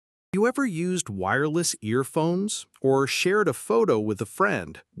You ever used wireless earphones or shared a photo with a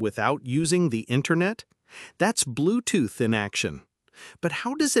friend without using the internet? That's Bluetooth in action. But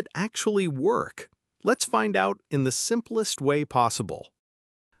how does it actually work? Let's find out in the simplest way possible.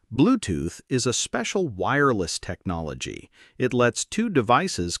 Bluetooth is a special wireless technology. It lets two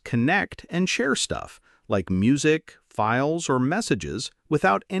devices connect and share stuff, like music, files, or messages,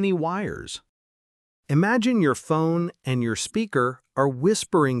 without any wires. Imagine your phone and your speaker are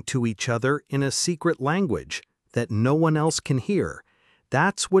whispering to each other in a secret language that no one else can hear.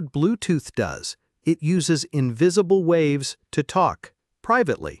 That's what Bluetooth does. It uses invisible waves to talk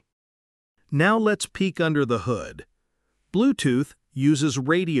privately. Now let's peek under the hood. Bluetooth uses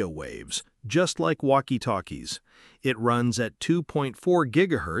radio waves, just like walkie-talkies. It runs at 2.4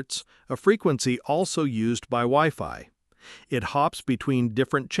 gigahertz, a frequency also used by Wi-Fi. It hops between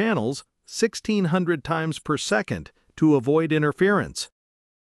different channels 1,600 times per second to avoid interference.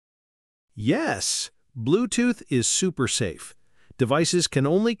 Yes, Bluetooth is super safe. Devices can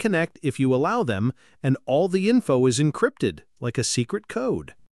only connect if you allow them, and all the info is encrypted, like a secret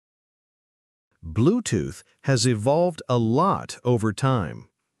code. Bluetooth has evolved a lot over time.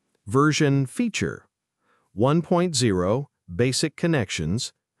 Version feature: 1.0 Basic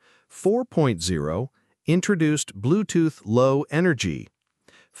Connections, 4.0 Introduced Bluetooth Low Energy,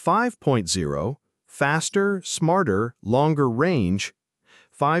 5.0 Faster, Smarter, Longer Range,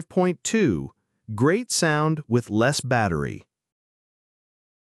 5.2 Great Sound with Less Battery.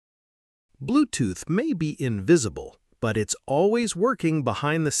 Bluetooth may be invisible, but it's always working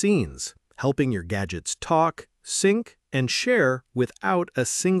behind the scenes, helping your gadgets talk, sync, and share without a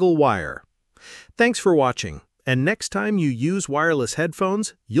single wire. Thanks for watching, and next time you use wireless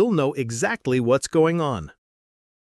headphones, you'll know exactly what's going on.